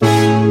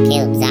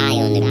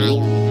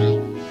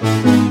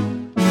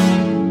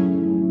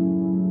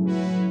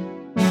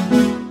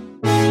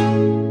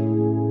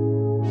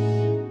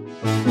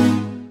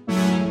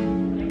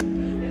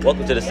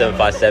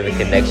757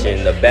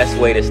 Connection, the best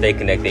way to stay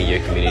connected in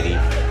your community.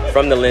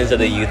 From the lens of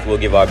the youth, we'll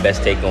give our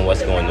best take on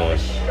what's going on.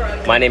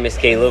 My name is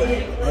Caleb.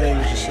 My name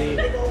is Jaseen.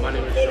 My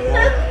name is Jamal.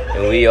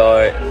 And we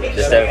are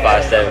the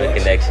 757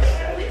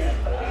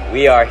 Connection.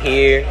 We are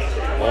here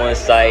on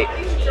site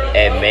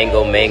at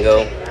Mango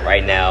Mango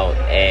right now,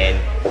 and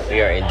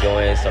we are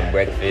enjoying some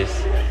breakfast.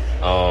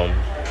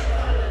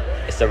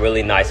 It's a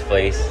really nice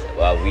place.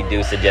 We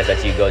do suggest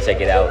that you go check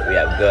it out. We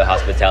have good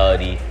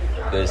hospitality,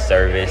 good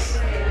service,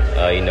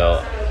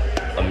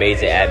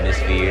 amazing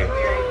atmosphere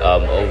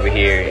over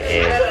here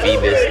in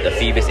the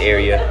Phoebus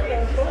area.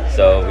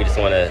 So we just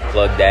want to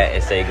plug that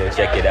and say go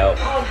check it out.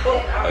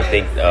 I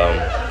think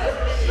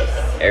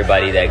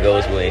everybody that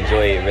goes will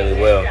enjoy it really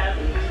well.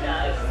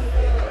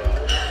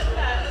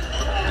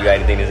 You got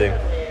anything to say?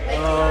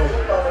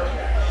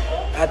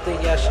 I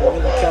think y'all should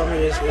really come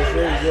here. It's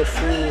very good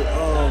food,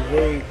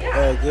 very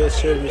good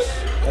service.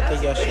 I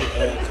think y'all should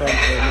come to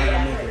Mango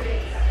Mango.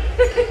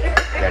 You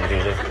got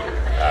anything to say?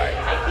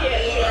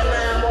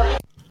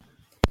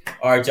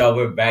 All right, y'all.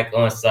 We're back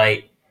on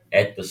site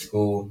at the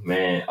school,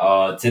 man.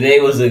 Today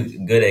was a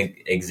good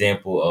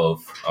example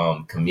of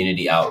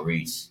community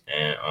outreach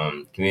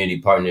and community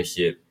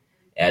partnership.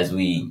 As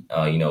we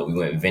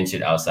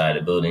ventured outside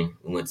the building.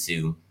 We went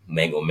to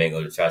Mango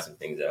Mango to try some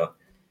things out.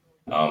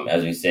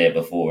 As we said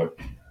before,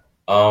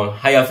 how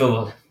y'all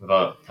feel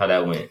about how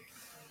that went?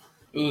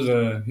 It was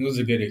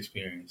a good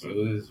experience. It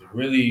was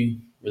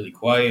really, really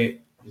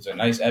quiet. It was a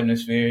nice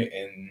atmosphere,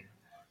 and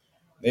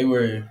they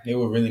were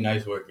really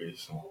nice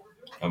workers.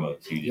 How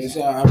about you? Yes,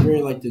 I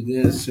really like the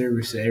good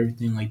service and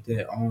everything like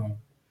that.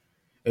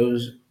 It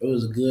was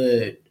a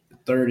good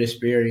third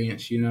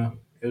experience.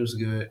 It was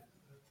good.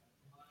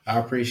 I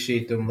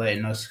appreciate them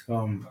letting us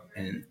come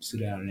and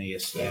sit down in the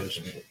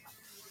establishment.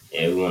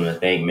 Yeah, we want to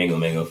thank Mango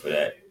Mango for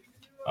that.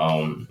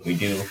 We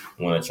do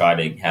want to try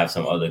to have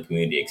some other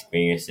community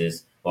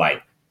experiences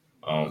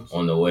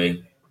on the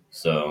way,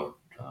 so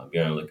be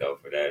on the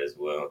lookout for that as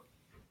well.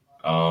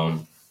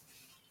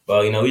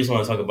 But we just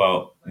want to talk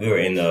about, we were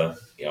in the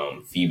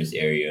Phoebus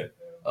area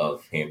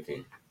of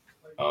Hampton,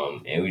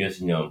 and we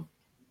just we want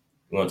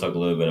to talk a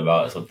little bit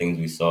about some things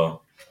we saw.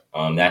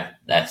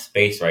 That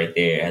space right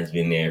there has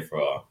been there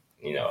for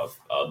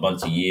a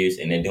bunch of years,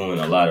 and they're doing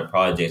a lot of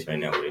projects right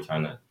now where they're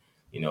trying to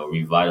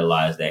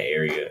revitalize that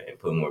area and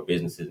put more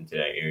businesses into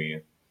that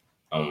area.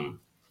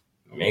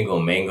 Mango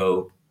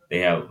Mango, they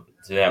have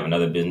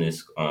another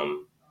business.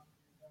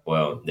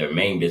 Their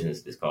main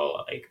business is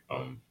called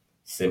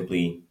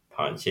Simply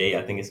Panche,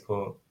 I think it's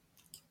called.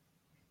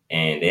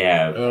 And they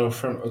have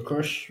from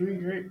across the street,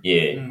 right?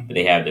 Yeah, but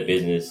they have the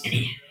business.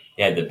 They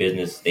have the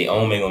business. They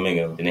own Mango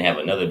Mango. Then they have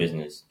another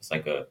business. It's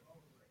like a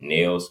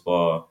nail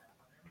spa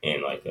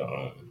and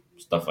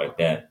stuff like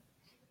that.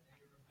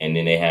 And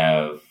then they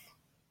have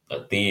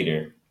a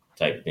theater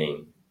type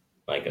thing,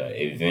 like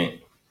a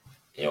event,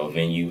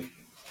 venue.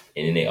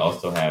 And then they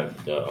also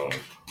have the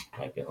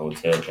the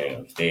hotel thing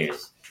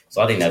upstairs.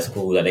 So I think that's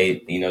cool that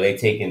they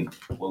taking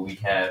what we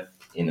have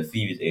in the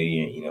Phoebus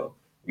area,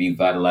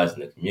 revitalizing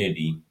the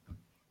community.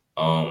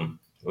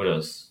 What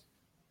else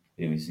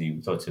did we see?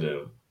 We saw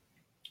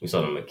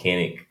the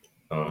mechanic.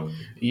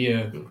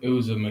 It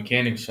was a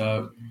mechanic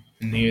shop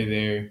near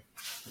there.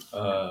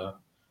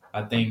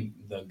 I think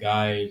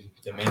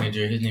the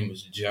manager, his name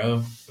was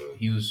Joe.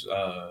 He was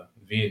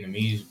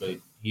Vietnamese, but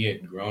he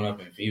had grown up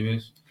in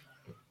Phoebus,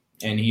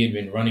 and he had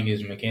been running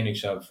his mechanic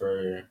shop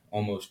for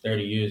almost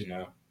 30 years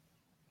now.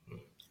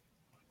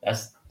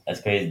 That's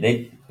crazy.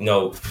 They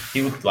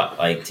people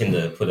tend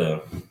to put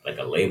a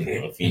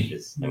label on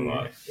Phoebus,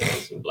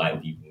 some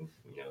black people,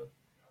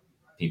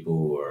 people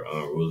who are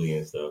unruly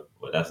and stuff.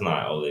 But that's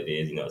not all it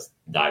is. It's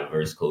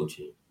diverse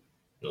culture.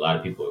 A lot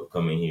of people are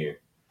coming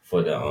here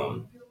for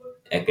the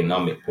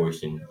economic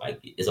portion.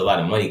 It's a lot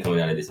of money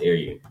coming out of this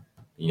area.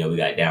 We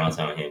got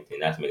downtown Hampton.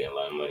 That's making a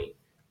lot of money.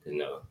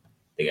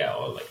 They got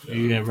all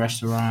you got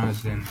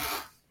restaurants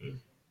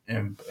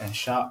and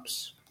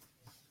shops.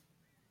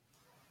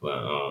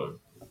 But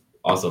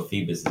also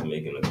Phoebus is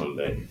making a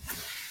comeback,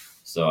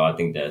 so I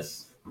think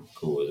that's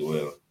cool as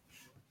well.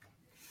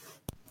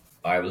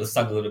 All right, let's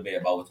talk a little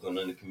bit about what's going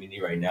on in the community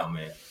right now,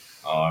 man.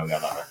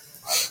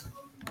 There's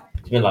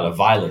been a lot of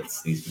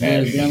violence these past.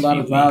 There's been a lot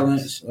of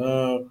violence.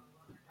 A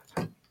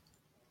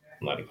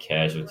lot of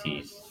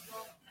casualties.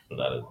 A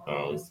lot of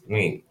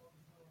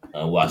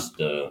I watched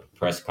the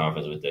press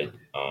conference with the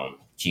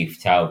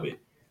Chief Talbot.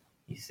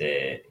 He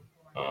said,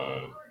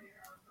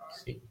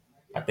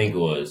 I think it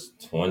was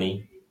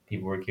 20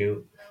 people were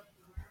killed,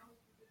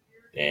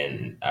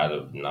 and out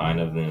of 9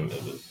 of them,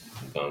 it was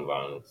gun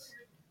violence.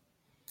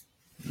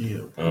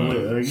 Yeah.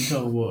 Are you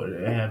talking about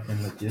that happened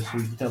this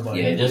week? You talking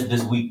about just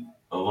this week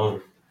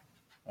alone.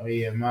 Oh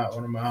yeah,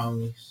 one of my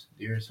homies,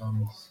 dearest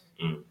homies,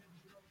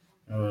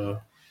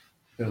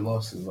 he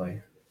lost his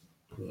life.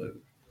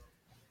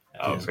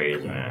 But,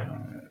 crazy,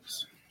 man.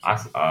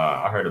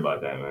 I heard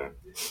about that, man.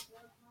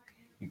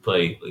 You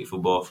play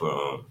football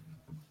for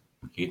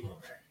Keith?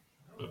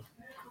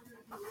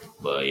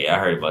 But yeah, I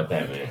heard about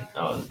that, man.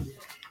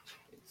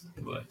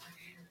 But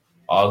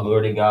all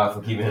glory to God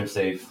for keeping him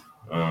safe.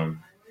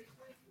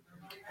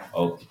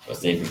 Hope a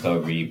safe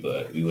recovery,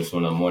 but we just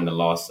want to mourn the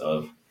loss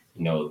of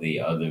the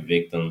other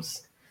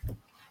victims.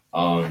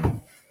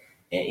 Um,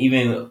 and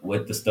even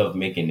with the stuff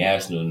making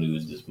national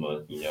news this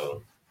month,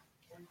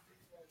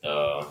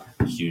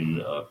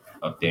 shooting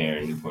up there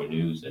in Newport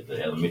News at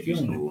the elementary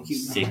school,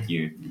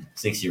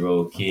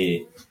 6-year-old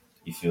kid.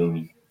 You feel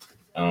me?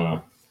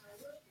 How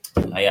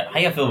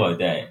y'all feel about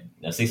that?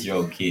 A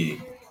 6-year-old kid.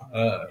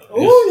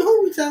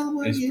 Who we talking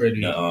about? It's Again?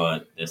 pretty.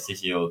 The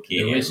 6-year-old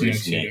kid. The at listening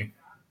Richmond, to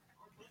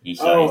he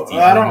shot his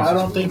teacher. I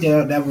don't think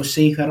that was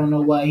safe. I don't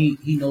know why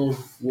he knows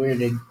where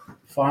to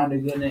find a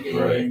gun at.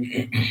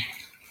 Right.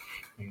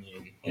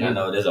 And I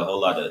know there's a whole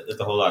lot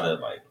of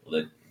like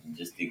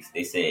logistics.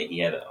 They said he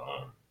had a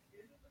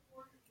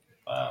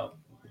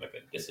like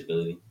a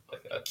disability,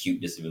 like an acute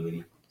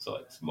disability, so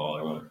like a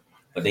smaller one.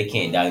 But they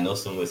can't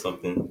diagnose him with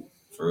something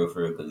for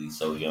real, because he's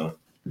so young.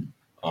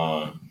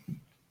 But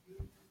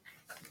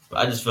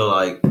I just feel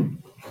like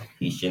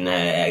he shouldn't have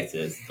had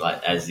access.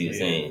 Like as he was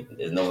saying,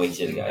 there's no way he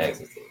should have got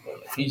access to it.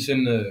 He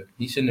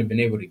shouldn't have been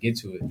able to get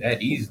to it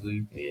that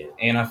easily. Yeah.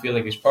 And I feel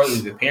like it's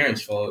partly the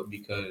parents' fault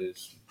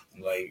because,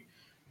 like,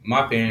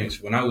 my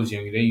parents, when I was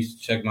younger, they used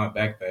to check my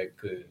backpack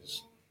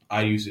because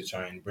I used to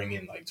try and bring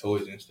in, like,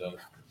 toys and stuff.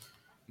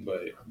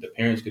 But the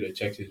parents could have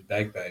checked his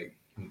backpack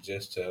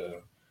just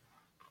to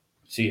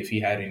see if he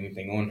had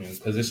anything on him.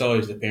 Because it's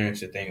always the parents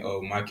that think,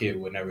 oh, my kid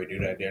would never do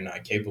that. They're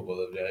not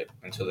capable of that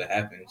until it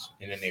happens.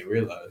 And then they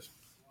realize.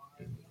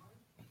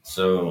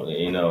 So,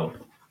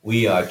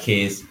 we are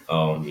kids,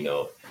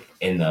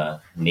 in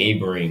the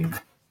neighboring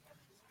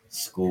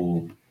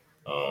school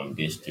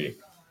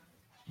district.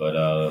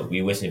 But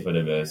we wishing for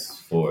the best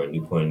for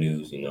Newport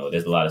News.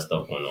 There's a lot of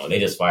stuff going on. They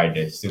just fired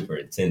their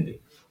superintendent.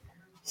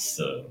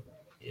 So,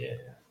 yeah.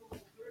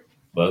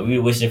 But we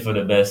wishing for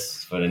the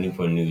best for the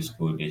Newport News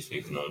school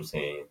district, you know what I'm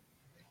saying?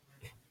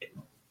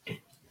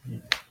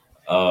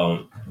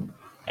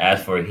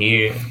 As for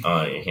here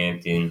in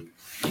Hampton,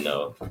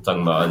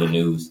 talking about other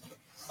news,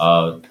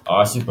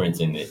 our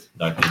superintendent,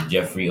 Dr.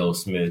 Jeffrey O.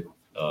 Smith,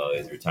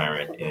 is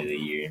retiring at the end of the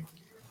year.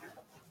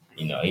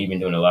 He's been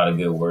doing a lot of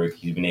good work.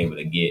 He's been able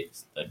to get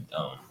the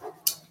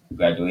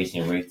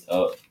graduation rates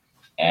up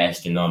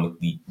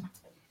astronomically.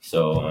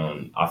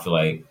 So I feel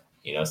like,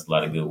 it's a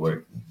lot of good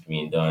work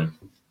being done.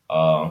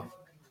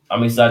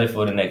 I'm excited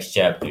for the next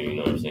chapter, you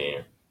know what I'm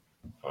saying?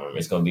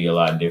 It's going to be a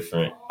lot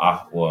different. I'm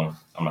not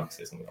going to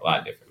say it's going to be a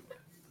lot different. But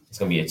it's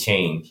going to be a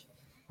change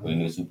with a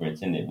new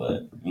superintendent.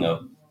 But,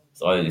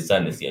 it's always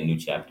exciting to see a new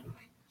chapter.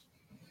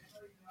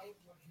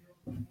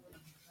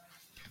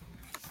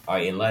 All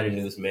right, in lighter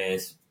news, man.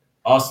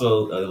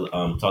 Also,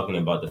 talking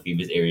about the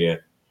Phoebus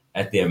area,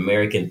 at the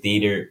American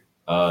Theater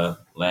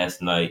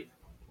last night,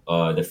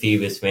 the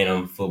Phoebus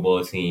Phantom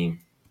football team,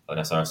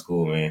 that's our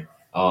school, man.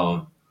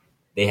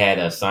 They had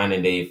a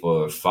signing day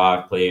for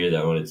 5 players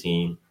that are on the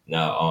team.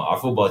 Now, our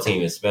football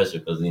team is special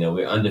because,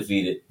 we're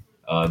undefeated,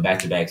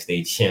 back-to-back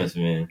state champs,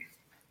 man.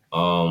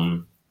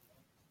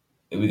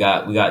 We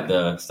got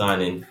the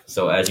signing.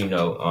 So, as you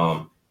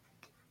know,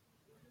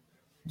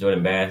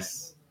 Jordan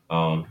Bass,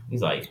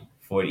 he's like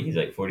 40. He's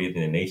like 40th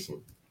in the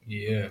nation.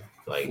 Yeah,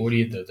 like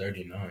 40th to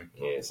 39.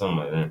 Yeah, something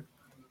like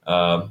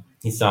that.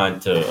 He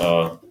signed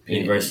to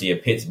University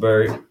of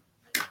Pittsburgh.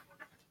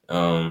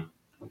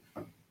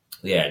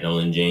 Yeah,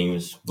 Nolan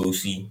James,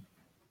 Boosie.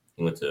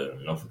 He went to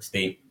Norfolk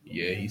State.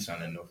 Yeah, he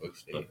signed at Norfolk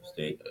State.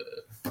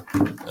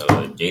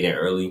 Jaden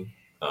Early,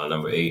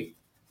 number 8,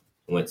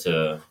 went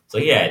to. So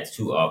he had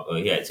 2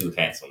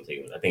 hats on the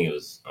table. I think it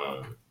was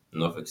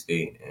Norfolk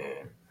State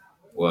and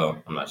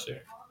I'm not sure.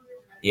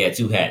 He had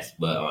 2 hats,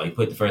 but he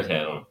put the first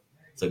hat on,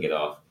 took it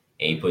off,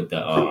 and he put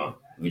the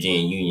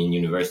Virginia Union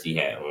University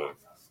hat on.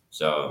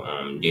 So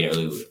Jaden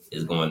Early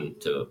is going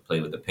to play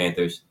with the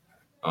Panthers.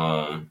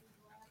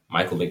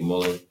 Michael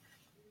McMullen,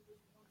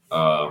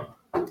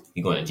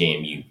 he's going to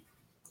JMU,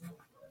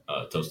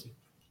 Toasty.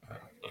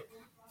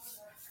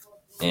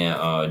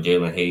 And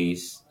Jalen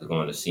Hayes is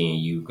going to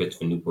CNU,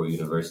 Christopher Newport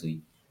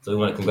University. So we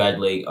want to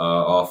congratulate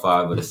all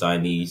 5 of the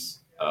signees.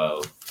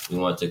 We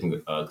want to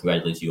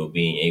congratulate you on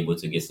being able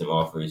to get some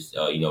offers,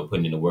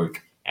 putting in the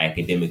work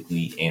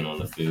academically and on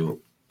the field.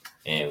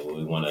 And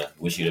we want to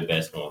wish you the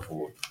best going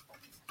forward.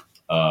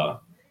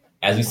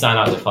 As we sign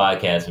out the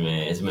podcast,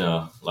 man, it's been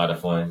a lot of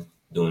fun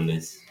doing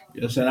this.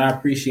 Yes, and I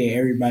appreciate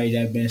everybody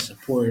that been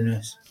supporting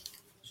us.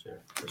 Sure,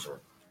 for sure.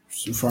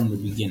 From the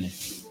beginning.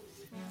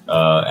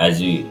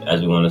 As we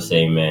want to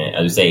say, man,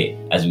 as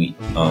we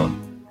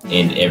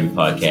end every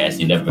podcast,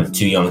 you're never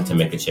too young to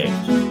make a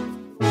change.